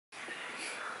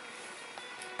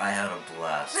I had a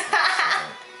blast.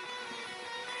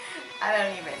 I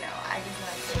don't even know. I just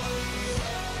want to.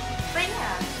 But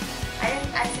yeah,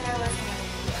 I said I wasn't gonna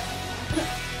do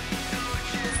that.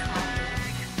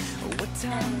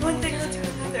 And one thing led to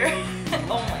another.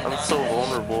 Oh my god. I'm so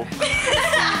vulnerable.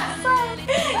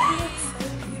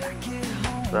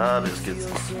 That is good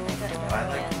stuff. I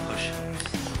like push-ups.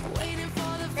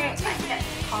 Thanks, I get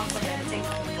confidence in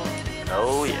people.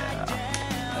 Oh yeah.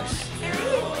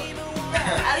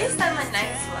 At least I'm a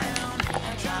nice one.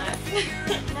 I'm not.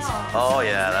 No. Oh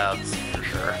yeah, that's for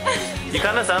sure. You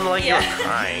kind of sound like Yeah. you're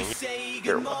crying.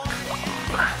 You're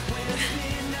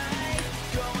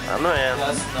I'm the man.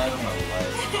 Best night of my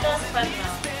life. That was fun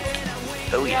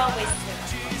though. Oh We yeah. all wasted it.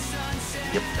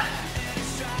 Yep.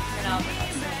 And all of us.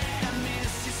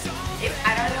 I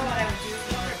don't know what I would do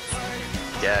for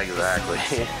it. Yeah, exactly.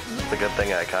 It's a good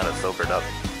thing I kind of sobered up.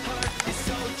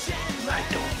 I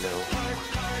don't know.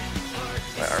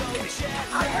 My arm.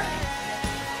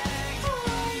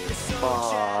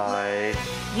 Bye.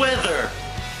 Weather!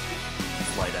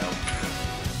 Light out.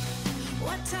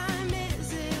 What time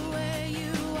is it where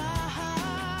you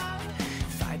are?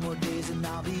 5 more days and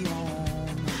I'll be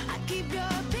home. I keep your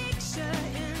picture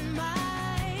in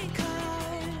my car.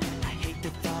 I hate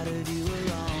the thought of you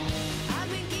alone. I've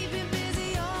been keeping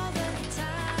busy all the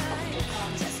time.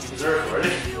 Just to Is there a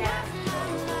recording? Yeah.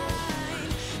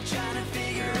 trying to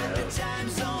figure out the time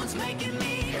zones making me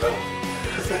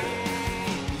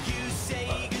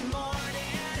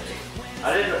I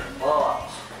didn't. Oh,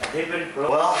 they've been.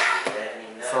 Well,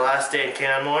 it's the last day in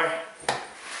Canmore.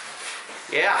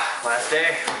 Yeah, last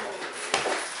day.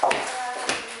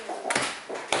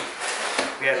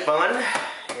 We had fun,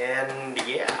 and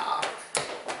yeah,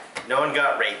 no one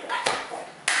got raped.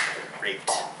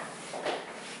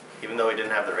 Even though we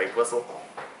didn't have the rape whistle.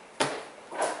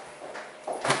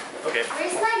 Okay.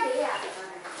 Where's my data?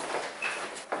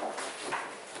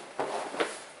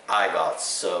 I got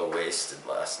so wasted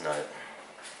last night.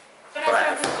 But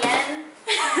I drunk again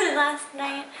last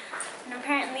night, and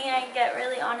apparently I get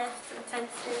really honest and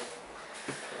sensitive.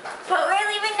 But we're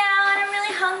leaving now, and I'm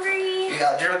really hungry. You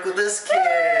got drunk with this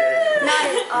kid. Not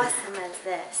as awesome as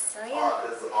this, so yeah. Oh,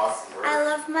 this is awesome. I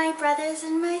love my brothers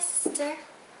and my sister,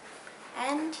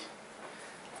 and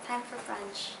time for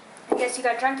brunch. I guess you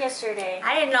got drunk yesterday.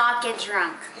 I did not get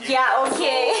drunk. Yeah,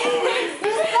 okay.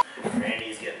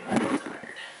 Randy's getting tired.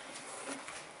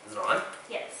 Is it on?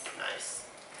 Yes. Nice.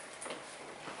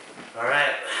 All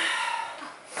right.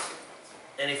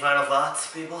 Any final thoughts,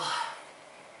 people?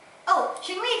 Oh,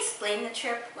 shouldn't we explain the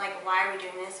trip? Like, why are we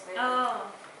doing this?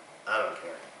 Oh. I don't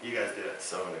care. You guys do it.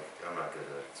 I'm not good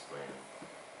at explaining.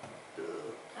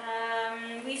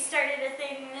 We started a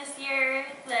thing this year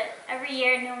that every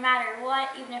year, no matter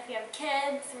what, even if you have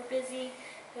kids, we're busy.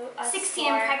 Us 16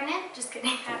 four and pregnant? Just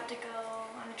kidding. have to go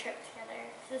on a trip together.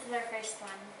 So this is our first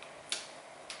one.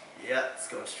 Yeah, it's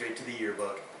going straight to the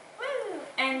yearbook. Woo!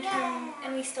 And Yay.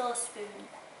 and we stole a spoon.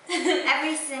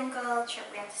 Every single trip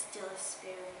we have to steal a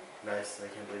spoon. Nice. I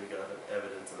can't believe you got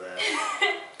evidence of that.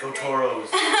 Go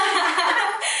Toros.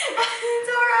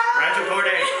 Dora! Rancho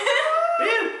Corte.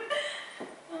 Woo!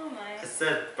 Oh my. I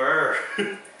said burr.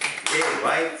 Yeah,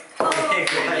 right? Oh.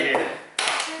 Yeah.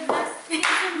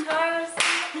 Toros.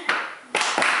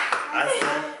 I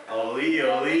said ole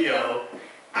ole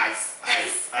ice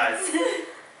ice ice.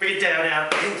 Bring it down now.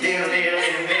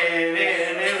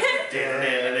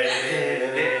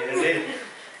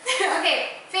 Okay,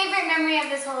 favorite memory of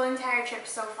this whole entire trip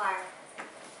so far?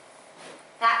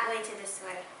 That way to this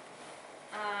way.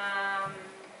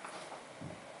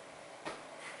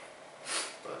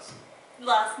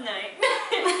 Last night.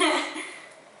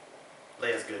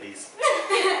 Leia's goodies.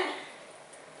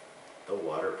 The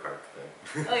water park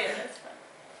thing. Oh yeah, that's fun.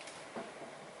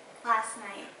 Last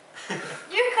night.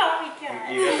 You're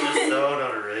copycat. You guys are so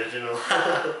not original.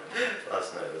 Last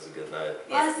night was a good night.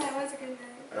 Last night was a good night.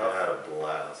 I had a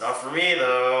blast. Not for me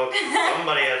though.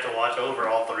 Somebody had to watch over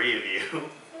all three of you.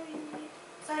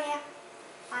 So yeah,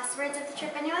 last words of the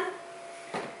trip, anyone?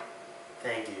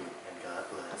 Thank you and God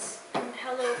bless. And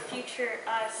hello, future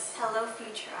us. Hello,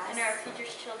 future us. And our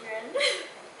future's children.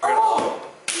 Oh!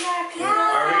 Yeah, Yeah.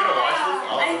 Are we gonna watch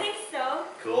this? I think so.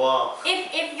 Cool.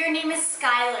 If your name is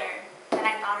Skylar, then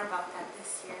I thought about that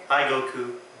this year. Hi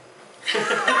Goku.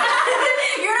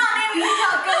 You're not naming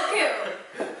yourself Goku!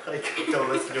 Like, don't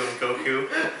listen to him, Goku.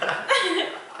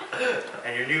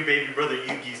 And your new baby brother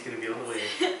Yugi's gonna be on the way.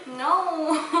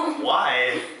 No.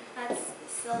 Why? That's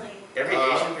silly. Every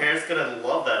Asian parent's gonna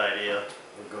love that idea.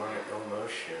 We're going to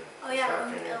Emotion. Oh yeah, This we're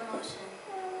going to afternoon. Emotion.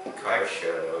 Car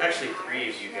show. Actually, three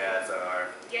of you guys are.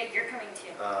 Yeah, you're coming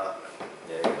too. Yeah,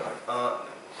 you are.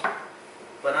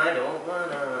 But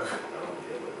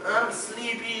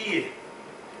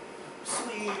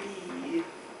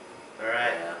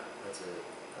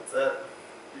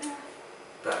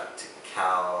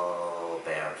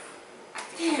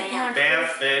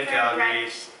Banff and Calgary.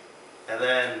 And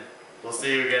then we'll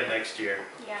see you again next year.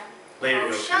 Yeah. Later, Oh,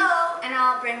 Goku. show, and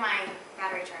I'll bring my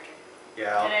battery charger.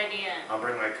 Yeah, Good idea. I'll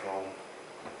bring my comb.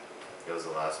 It was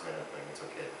a last minute thing. It's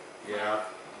okay. Yeah.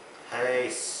 Hey,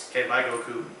 okay, bye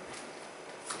Goku.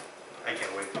 I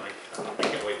can't wait. I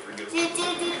can't wait for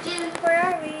Goku. Where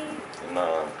are we? In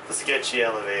the The sketchy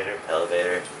elevator.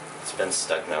 elevator. It's been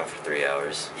stuck now for 3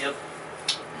 hours. Yep.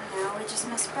 Now we just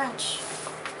missed brunch.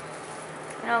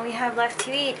 And all we have left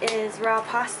to eat is raw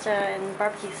pasta and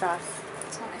barbecue sauce.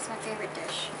 It's my favorite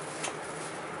dish.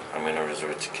 I'm gonna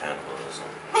resort to cannibalism.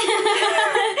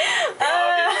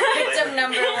 Victim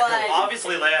number 1.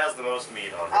 Obviously, Leia has the most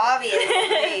meat on her.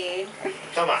 Obviously.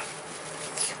 Come on.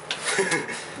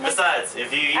 Besides,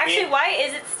 if you eat Actually, meat, why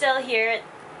is it still here at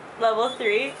level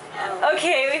 3?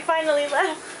 Okay, we finally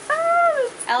left. Ah,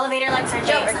 Elevator lights are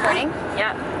Joke recording.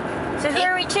 yeah. So who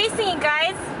are we chasing, you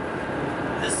guys?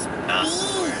 this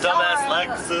dumbass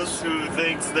Lexus who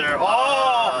thinks they're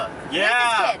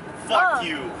yeah. kid. Fuck Oh.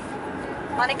 you.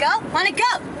 Wanna go? Wanna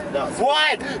go? No.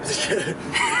 What?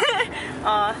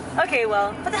 Aw, okay,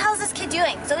 well. What the hell is this kid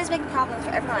doing? He's always making problems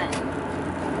for everyone.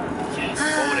 Yes. Go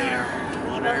there.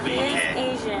 Well, Whatever he you is can.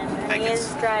 Asian, I and he can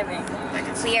is driving. I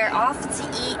can see. We are off to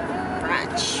eat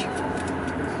brunch.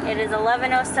 It is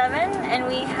 11:07, and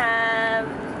we have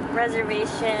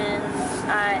reservations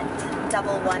at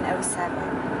Double 107.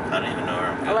 I don't even know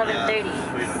where I'm going. 11:30.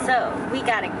 So, we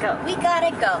gotta go. We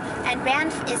gotta go. And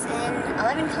Banff is in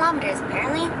 11 kilometers,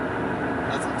 apparently.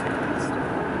 That's not too bad.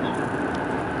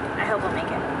 I hope I'll make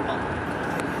it.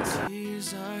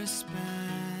 Tears are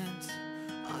spent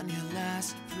on your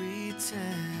last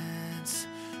pretense,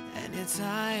 and your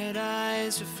tired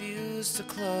eyes refuse to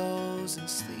close and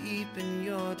sleep in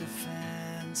your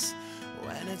defense.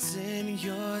 When it's in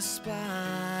your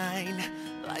spine,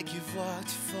 like you've walked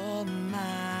for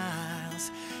miles,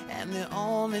 and the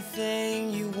only thing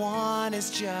you want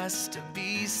is just to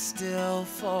be still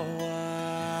for a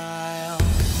while.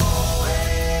 Oh,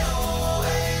 hey, oh,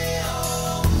 hey,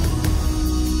 oh.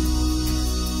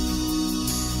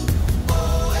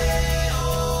 Oh, hey,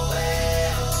 oh,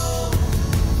 hey, oh.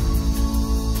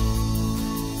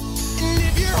 And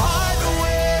if your heart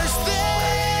wears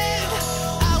thin,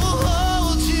 I will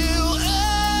hold you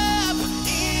up,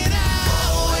 and I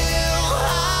will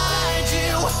hide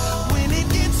you. When it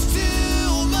gets too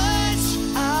much,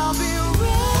 I'll be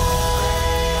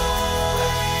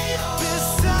right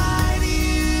beside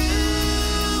you.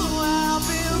 I'll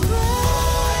be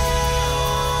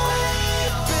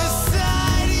right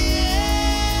beside you.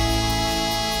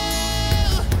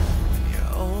 When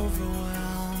you're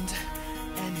overwhelmed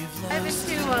and you've lost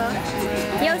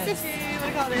Joseph,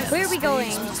 where are we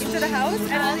going? To the house, and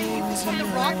then from the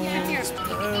rock you can hear.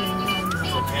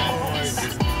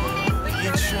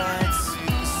 You try to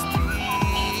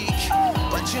speak,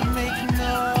 but you make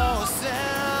no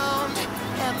sound,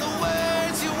 and the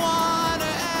words you want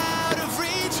are out of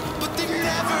reach, but they've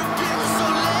never been so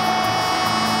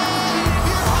loud. If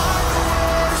your heart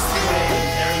wears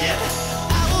thin,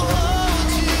 I will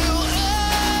hold you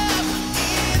up,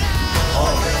 and I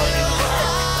will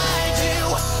hide you.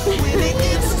 When it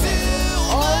gets too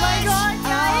Oh my god,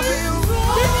 guys! This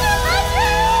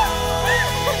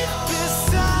is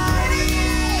beside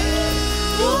you.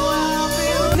 I'll be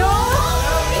No!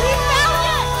 We found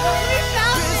it! We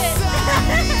found it!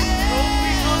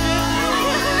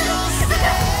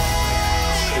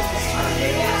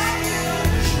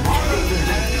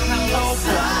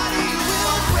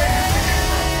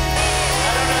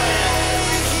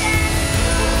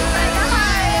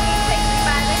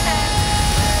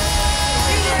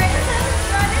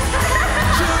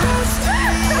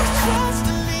 Trust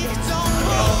me, don't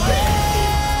go away.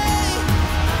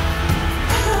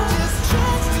 Just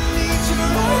trust me,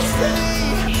 trust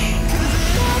me. 'Cause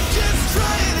I'm just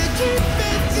trying to keep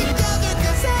it together,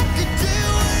 'cause I could do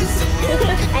it.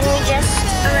 And we just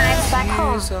arrived back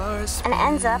home. And it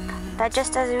ends up that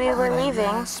just as we were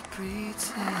leaving,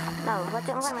 no, what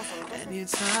am I saying?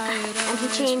 And he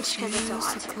changed because he's so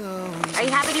hot. Are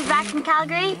you happy to be back in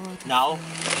Calgary? No.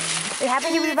 Are you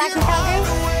happy to be back in Calgary?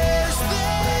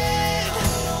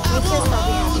 Me too,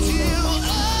 Sylvia.